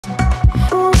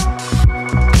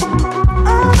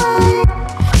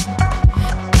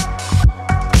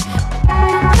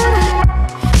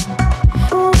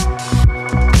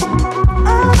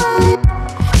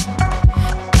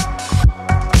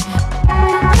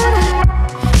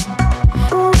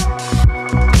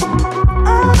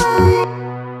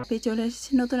লাইফে চলে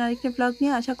এসেছি নতুন আরেকটি ব্লগ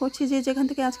নিয়ে। আশা করছি যে যেখান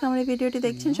থেকে আজকে আমরা এই ভিডিওটি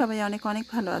দেখছেন সবাই অনেক অনেক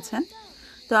ভালো আছেন।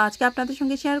 তো আজকে আপনাদের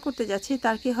সঙ্গে শেয়ার করতে যাচ্ছি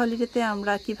টার্কি হলিডেতে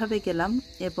আমরা কিভাবে গেলাম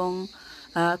এবং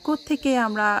কোত্থেকে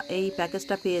আমরা এই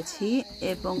প্যাকেজটা পেয়েছি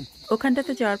এবং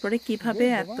ওখানটাতে যাওয়ার পরে কিভাবে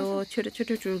এত ছোট ছোট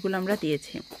ট্যুরগুলো আমরা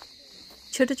দিয়েছি।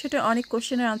 ছোট ছোট অনেক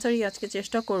কোশ্চেনের আনসারই আজকে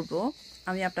চেষ্টা করব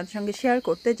আমি আপনাদের সঙ্গে শেয়ার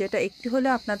করতে, যেটা একটু হলে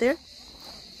আপনাদের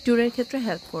ট্যুরের ক্ষেত্রে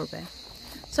হেল্প করবে।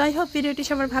 সো আই হোপ ভিডিওটি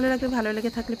সবার ভালো লাগবে। ভালো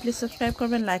লেগে থাকলে প্লিজ সাবস্ক্রাইব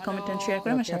করবেন, লাইক কমেন্ট অ্যান্ড শেয়ার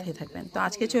করে আমার সাথেই থাকবেন। তো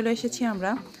আজকে চলে এসেছি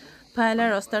আমরা ফায়লা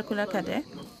রস্তারকুলা ঘাটে।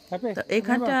 তো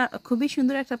এখানটা খুবই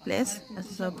সুন্দর একটা প্লেস,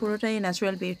 পুরোটাই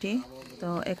ন্যাচারাল বিউটি। তো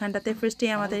এখানটাতে ফার্স্টে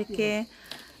আমাদেরকে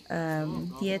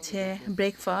দিয়েছে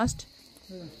ব্রেকফাস্ট,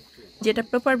 যেটা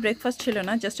প্রপার ব্রেকফাস্ট ছিল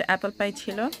না, জাস্ট অ্যাপল পাই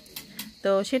ছিল।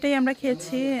 তো সেটাই আমরা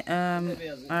খেয়েছি,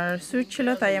 আর সুইট ছিল,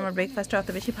 তাই আমার ব্রেকফাস্টটা অত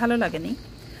বেশি ভালো লাগেনি।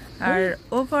 আর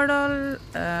ওভারঅল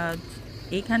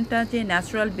এইখানটা যে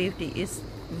natural beauty is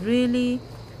really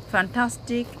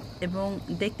fantastic এবং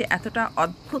দেখতে এতটা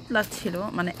অদ্ভুত লাগছিল,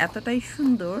 মানে এতটাই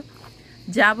সুন্দর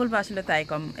যা বলবো আসলে তাই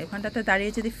কম। এখানটাতে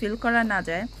দাঁড়িয়ে যদি ফিল করা না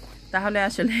যায় তাহলে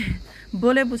আসলে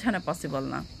বলে বোঝানো পসিবল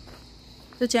না।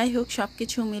 তো যাই হোক, সব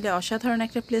কিছু মিলে অসাধারণ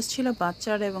একটা প্লেস ছিল।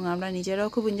 বাচ্চারা এবং আমরা নিজেরাও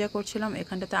খুব এনজয় করছিলাম।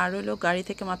 এখানটাতে আরও লোক গাড়ি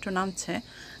থেকে মাত্র নামছে।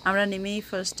 আমরা নেমেই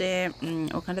ফার্স্টে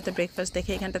ওখানটাতে ব্রেকফাস্ট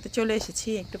দেখে এখানটাতে চলে এসেছি,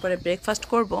 একটু পরে ব্রেকফাস্ট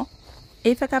করব।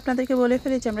 এই ফাঁকে আপনাদেরকে বলে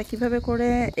ফেলি যে আমরা কীভাবে করে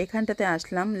এখানটাতে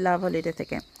আসলাম লাভ হলিডে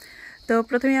থেকে। তো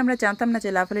প্রথমে আমরা জানতাম না যে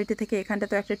লাভ হলিডে থেকে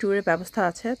এখানটাতে একটা ট্যুরের ব্যবস্থা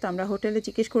আছে। তো আমরা হোটেলে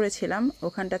জিজ্ঞেস করেছিলাম,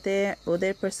 ওখানটাতে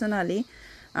ওদের পার্সোনালি,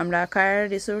 আমরা কায়ার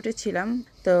রিসোর্টে ছিলাম,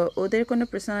 তো ওদের কোনো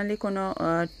পার্সোনালি কোনো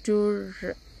ট্যুর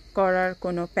করার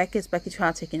কোনো প্যাকেজ বা কিছু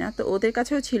আছে কি না। তো ওদের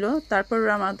কাছেও ছিল। তারপর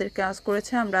ওরা আমাদেরকে আজ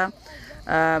করেছে আমরা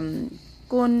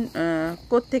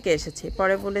কোত্থেকে এসেছি।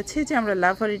 পরে বলেছি যে আমরা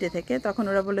লাভ হলিডে থেকে। তখন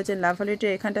ওরা বললো যে লাভ হলিডে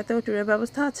এখানটাতেও ট্যুরের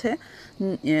ব্যবস্থা আছে,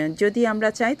 যদি আমরা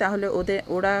চাই তাহলে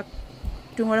ওরা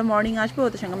টুমরো মর্নিং আসবো,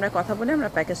 ওদের সঙ্গে আমরা কথা বলে আমরা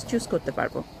প্যাকেজ চুজ করতে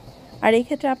পারবো। আর এই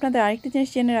ক্ষেত্রে আপনাদের আরেকটি জিনিস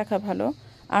জেনে রাখা ভালো,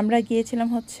 আমরা গিয়েছিলাম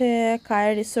হচ্ছে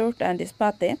Keir resort and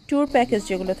স্পাতে। Tour package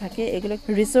যেগুলো থাকে এগুলো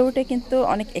রিসোর্টে কিন্তু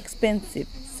অনেক এক্সপেন্সিভ,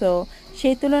 সো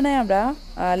সেই তুলনায় আমরা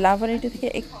লাভ হলিডে থেকে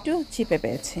একটু চিপে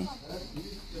পেয়েছি।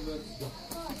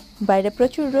 বাইরে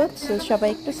প্রচুর রোদ, সো সবাই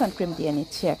একটু সানক্রিম দিয়ে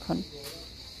নিচ্ছি এখন।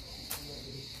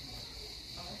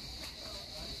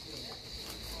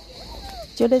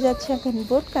 চলে যাচ্ছে এখন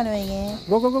boat কানোয়িং A.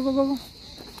 Go go go go go,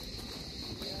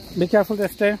 be careful to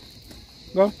stay,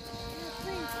 go.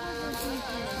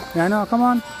 Yeah, I know, come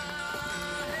on.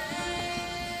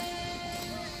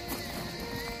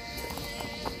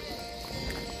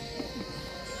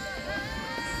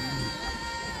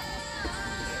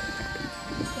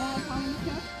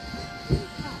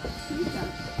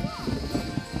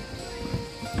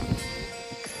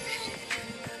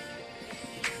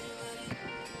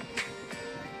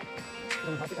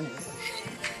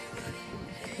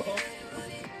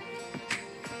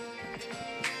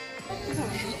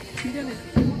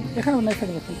 এখানে নাই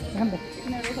থাকে, এখানে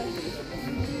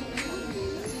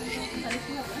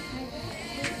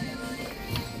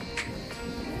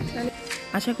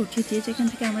আশা করছি যে যেখান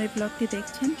থেকে আমার এই ব্লগটি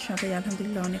দেখছেন সবাই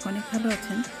আলহামদুলিল্লাহ অনেক অনেক ভালো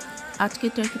আছেন। আজকে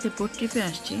টার্কিতে বোট ট্রিপে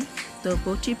আসছি। তো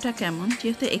বোট ট্রিপটা কেমন,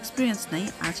 যেহেতু এক্সপিরিয়েন্স নাই,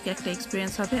 আজকে একটা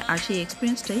এক্সপিরিয়েন্স হবে, আর সেই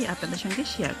এক্সপিরিয়েন্সটাই আপনাদের সঙ্গে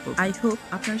শেয়ার করব। আই হোপ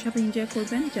আপনারা সবাই এনজয়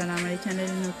করবেন। যারা আমার এই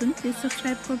চ্যানেলে নতুন, প্লিজ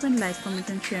সাবস্ক্রাইব করবেন, লাইক কমেন্ট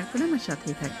অ্যান্ড শেয়ার করে আমার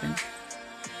সাথেই থাকবেন।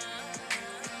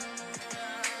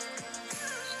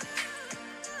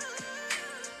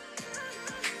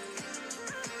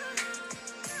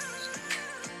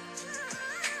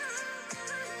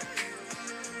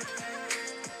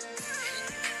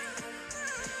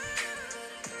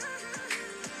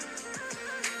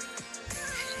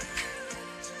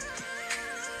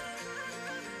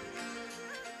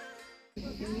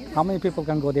 How many people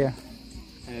can go there?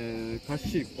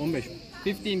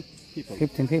 15 people.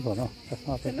 15 people, no, that's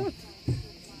not A lot.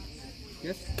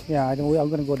 Yes. Yeah, I think we are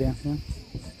going to go there.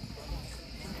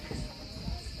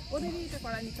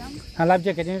 Life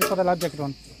jacket, you need to put the life jacket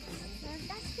on.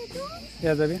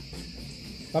 Yeah, baby.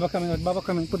 Baba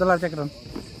coming, put the life jacket on.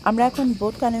 আমরা এখন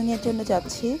boat কানোয়িং এর জন্য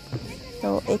যাচ্ছি। তো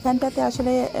এখানটাতে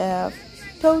আসলে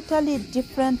totally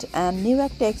different and new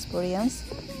একটা experience.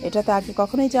 এটাতে আগে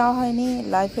কখনোই যাওয়া হয়নি,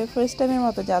 লাইফে ফার্স্ট টাইমের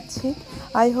মতো যাচ্ছি।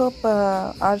 আই হোপ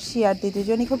আরশি আর দিদি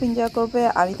দুজনই খুব এনজয় করবে।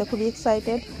 আমি তো খুবই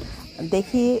এক্সাইটেড,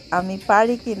 দেখি আমি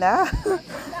পারি কি না।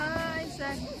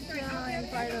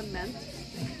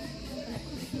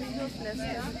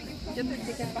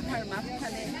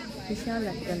 বিশাল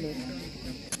একটা lake.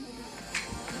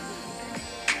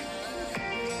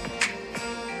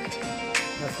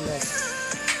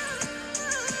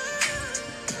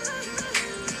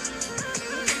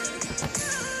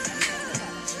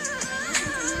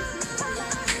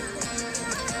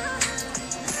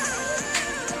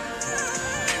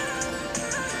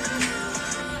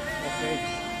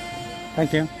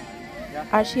 Thank you.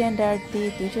 Arshi and আরতি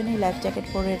দুজনেই লাইফ জ্যাকেট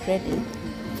পরে ready.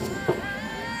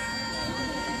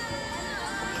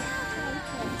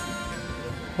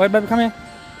 Wait, baby, come here.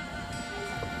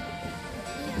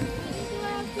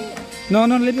 No,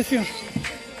 leave the shoe.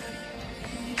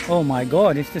 Oh my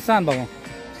God, it's the sun, Baba.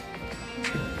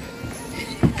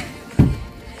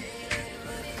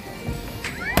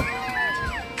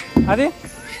 Adi?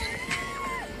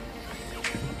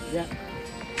 Yeah.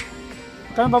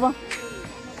 Come on, Baba.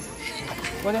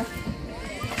 Go there.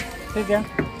 Sit there.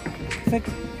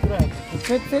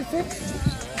 Sit. Sit.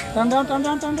 Turn down.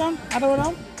 Other way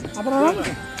around.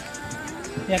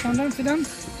 Yeah, come down, sit down.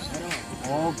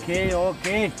 Okay.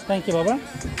 Thank you, Baba.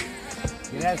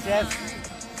 Yes.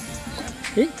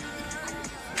 Hey.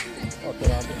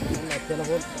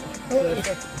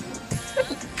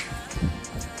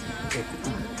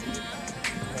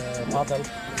 Model.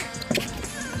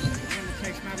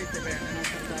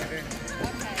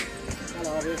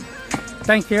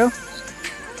 Thank you.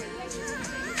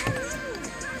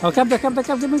 Oh, cap,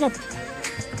 give me cap.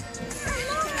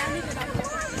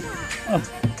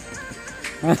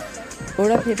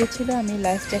 ওরা ভেবেছিল আমি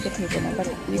life jacket নিব না, but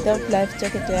without life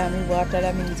জ্যাকেটে আমি water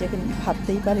আমি নিজেকে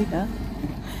ভাবতেই পারি না।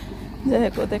 যাই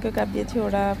হোক, ওদেরকে কাঁপিয়েছি,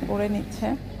 ওরা পরে নিচ্ছে।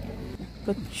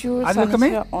 প্রচুর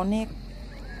অনেক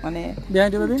মানে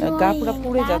গা পুরো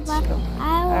পুড়ে যাচ্ছিল।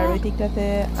 আর ওই দিকটাতে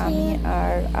আমি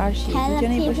আর আরশি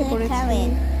দুজনেই বসে পড়েছি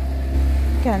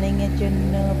ক্যানিং এর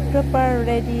জন্য। প্রপার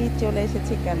রেডি চলে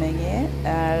এসেছি ক্যানিং এ।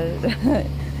 আর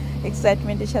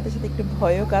এক্সাইটমেন্টের সাথে সাথে একটু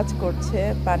ভয়ও কাজ করছে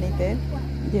পানিতে,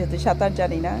 যেহেতু সাঁতার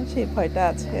জানি না সেই ভয়টা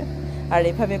আছে। আর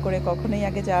এভাবে করে কখনোই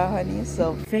আগে যাওয়া হয়নি। So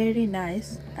very nice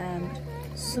and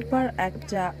super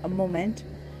একটা মোমেন্ট।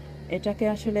 এটাকে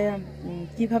আসলে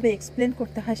কিভাবে এক্সপ্লেন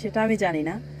করতে হয় সেটা আমি জানি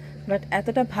না, বাট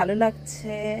এতটা ভালো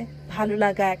লাগছে। ভালো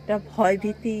লাগা, একটা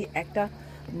ভয়ভীতি, একটা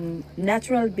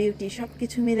ন্যাচারাল বিউটি, সব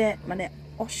কিছু মিলে মানে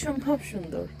অসম্ভব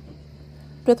সুন্দর।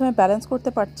 প্রথমে ব্যালেন্স করতে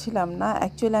পারছিলাম না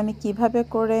অ্যাকচুয়ালি আমি কিভাবে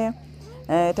করে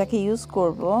এটাকে ইউজ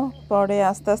করব। পরে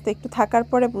আস্তে আস্তে একটু থাকার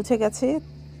পরে বুঝে গেছি।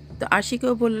 তো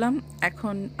আশিকেও বললাম,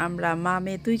 এখন আমরা মা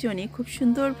মেয়ে দুইজনই খুব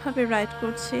সুন্দরভাবে রাইড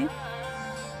করছি।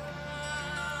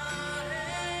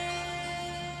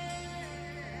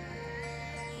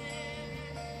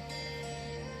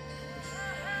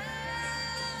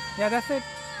 Yeah, that's it.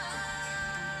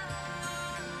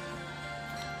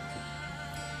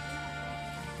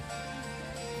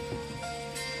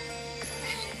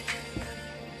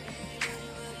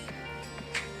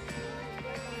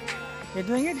 You're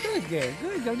doing it good, girl.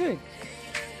 Good, do it.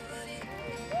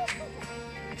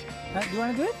 Do you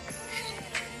want to do it?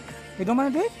 You don't want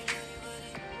to do it?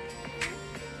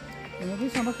 Can you do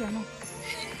some? Okay, no.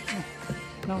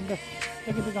 No, there.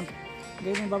 Take it, become.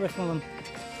 Give me Baba small one.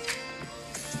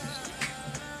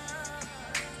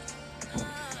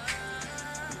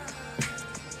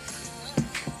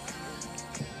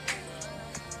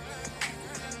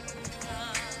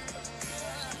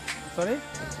 Sorry?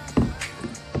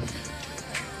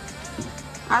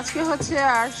 আজকে হচ্ছে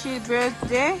আরশির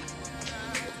birthday.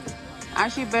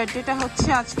 আরশির বার্থডেটা হচ্ছে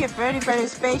আজকে very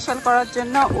special করার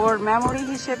জন্য। ওর memory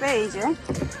হিসেবে এই যে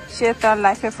সে তার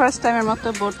লাইফে ফার্স্ট টাইমের মতো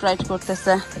বোট রাইড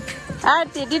করতেছে।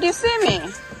 আরতি, did you see me?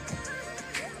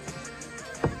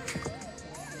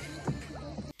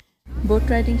 Boat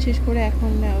riding শেষ করে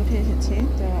এখন উঠে এসেছে।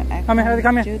 তো এখন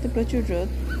যেহেতু প্রচুর রোদ,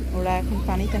 ওরা এখন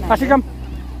পানিতে নামবে।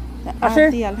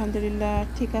 আরতি আলহামদুলিল্লাহ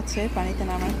ঠিক আছে পানিতে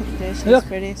নামার ক্ষেত্রে। She is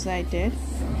very excited.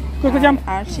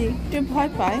 আরশি একটু ভয়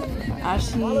পায়।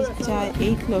 আরশি চায়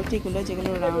এই ফ্লোটিগুলো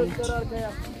যেগুলো রাউন্ড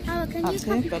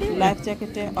আছে, বাট লাইফ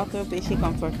জ্যাকেটে অত বেশি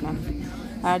কমফোর্ট না।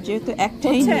 আর যেহেতু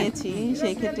একটাই নিয়েছি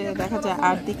সেই ক্ষেত্রে দেখা যায়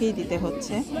আর দিকেই দিতে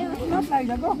হচ্ছে।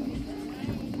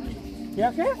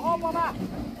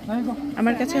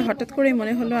 আমার কাছে হঠাৎ করেই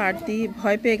মনে হলো আরতি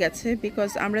ভয় পেয়ে গেছে, বিকজ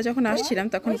আমরা যখন আসছিলাম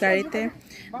তখন গাড়িতে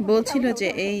বলছিল যে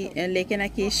এই লেকে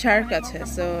নাকি শার্ক আছে।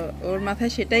 সো ওর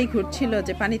মাথায় সেটাই ঘুরছিল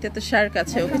যে পানিতে তো শার্ক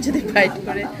আছে, ওকে যদি ফাইট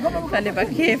করে তাহলে বা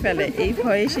খেয়ে ফেলে, এই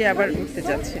ভয়ে সে আবার উঠতে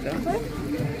যাচ্ছিল।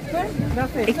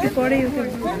 একটু পরেই ওকে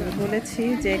বলেছি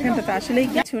যে এখানটাতে আসলেই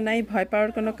কিছু নাই, ভয় পাওয়ার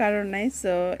কোনো কারণ নাই।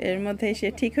 সো এর মধ্যে সে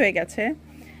ঠিক হয়ে গেছে।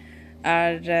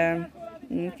 আর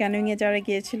ক্যানুইংয়ে যারা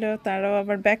গিয়েছিল তারাও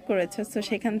আবার ব্যাক করেছে। সো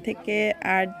সেখান থেকে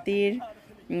আরতির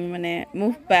মানে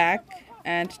move back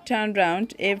and turn round,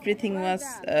 everything was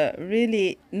really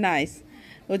nice.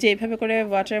 ও যে এইভাবে করে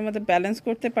ওয়াটারের মধ্যে ব্যালেন্স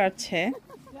করতে পারছে,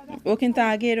 ও কিন্তু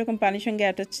আগে এরকম পানির সঙ্গে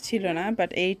অ্যাটাচ ছিল না, বাট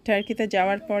এই টার্কিতে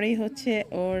যাওয়ার পরেই হচ্ছে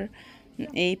ওর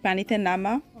এই পানিতে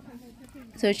নামা।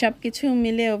 সো সব কিছু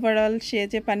মিলে ওভারঅল সে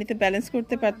যে পানিতে ব্যালেন্স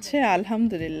করতে পারছে,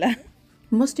 আলহামদুলিল্লাহ।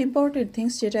 মোস্ট ইম্পর্টেন্ট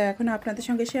থিংস যেটা এখন আপনাদের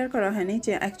সঙ্গে শেয়ার করা হয়নি,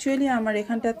 যে অ্যাকচুয়ালি আমার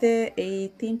এখানটাতে এই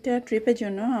 3টা ট্রিপের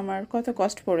জন্য আমার কত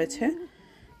কস্ট পড়েছে।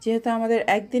 যেহেতু আমাদের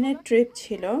একদিনের ট্রিপ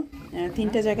ছিল,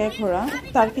 3টা জায়গায় ঘোরা,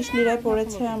 টার্কিশ লিরায়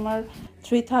পড়েছে আমার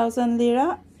 3000 লিরা,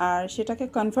 আর সেটাকে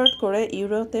কনভার্ট করে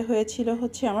ইউরোতে হয়েছিল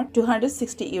হচ্ছে আমার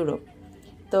 260 ইউরো।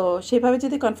 তো সেভাবে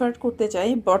যদি কনভার্ট করতে চাই,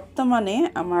 বর্তমানে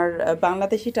আমার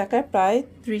বাংলাদেশি টাকায় প্রায়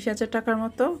 30,000 টাকার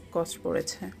মতো কস্ট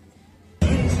পড়েছে।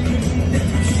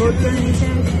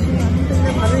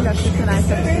 ভালোই লাগতেছে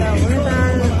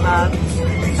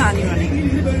পানি অনেক,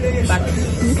 বাট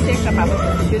মিস্টেকটা পাবো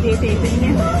যদি এটা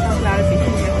ইভিনিংয়ে হতো তাহলে আরও বেশি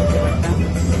নিয়ে করতে পারতাম।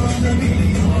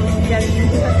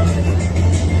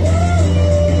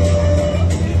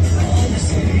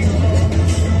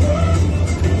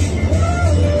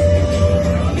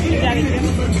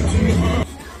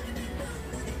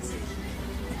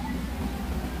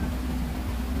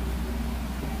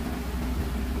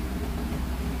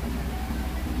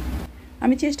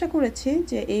 আমি চেষ্টা করেছি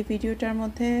যে এই ভিডিওটার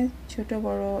মধ্যে ছোট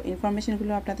বড়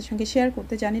ইনফরমেশনগুলো আপনাদের সঙ্গে শেয়ার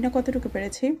করতে, জানি না কতটুকু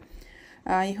পেরেছি।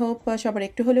 আই হোপ সবার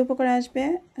একটু হলে উপকার আসবে।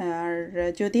 আর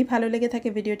যদি ভালো লেগে থাকে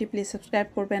ভিডিওটি প্লিজ সাবস্ক্রাইব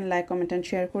করবেন, লাইক কমেন্ট অ্যান্ড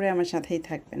শেয়ার করে আমার সাথেই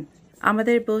থাকবেন।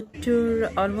 আমাদের বোট ট্যুর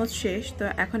অলমোস্ট শেষ, তো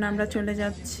এখন আমরা চলে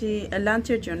যাচ্ছি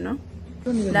লাঞ্চের জন্য।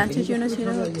 লাঞ্চের জন্য ছিল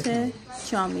হচ্ছে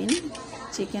চাউমিন,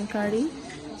 চিকেন কারি,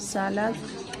 সালাদ,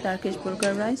 টার্কিশ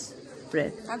বার্গার রাইস,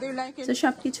 ব্রেড। তো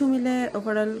সব কিছু মিলে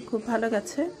ওভারঅল খুব ভালো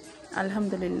গেছে,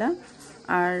 আলহামদুলিল্লাহ।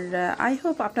 আর আই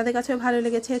হোপ আপনাদের কাছেও ভালো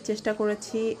লেগেছে। চেষ্টা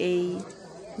করেছি এই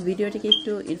ভিডিওটিকে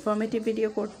একটু ইনফরমেটিভ ভিডিও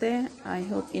করতে। আই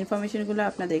হোপ ইনফরমেশনগুলো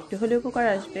আপনাদের একটু হলেও উপকার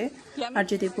আসবে। আর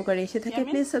যদি উপকার এসে থাকে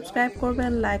প্লিজ সাবস্ক্রাইব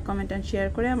করবেন, লাইক কমেন্ট অ্যান্ড শেয়ার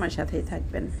করে আমার সাথেই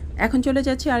থাকবেন। এখন চলে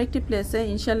যাচ্ছি আরেকটি প্লেসে,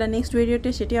 ইনশাল্লাহ নেক্সট ভিডিওতে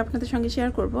সেটি আপনাদের সঙ্গে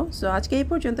শেয়ার করব। সো আজকে এই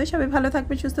পর্যন্ত, সবাই ভালো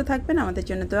থাকবেন, সুস্থ থাকবেন, আমাদের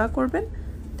জন্য দোয়া করবেন।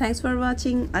 Thanks for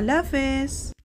watching. আল্লাহ হাফেজ।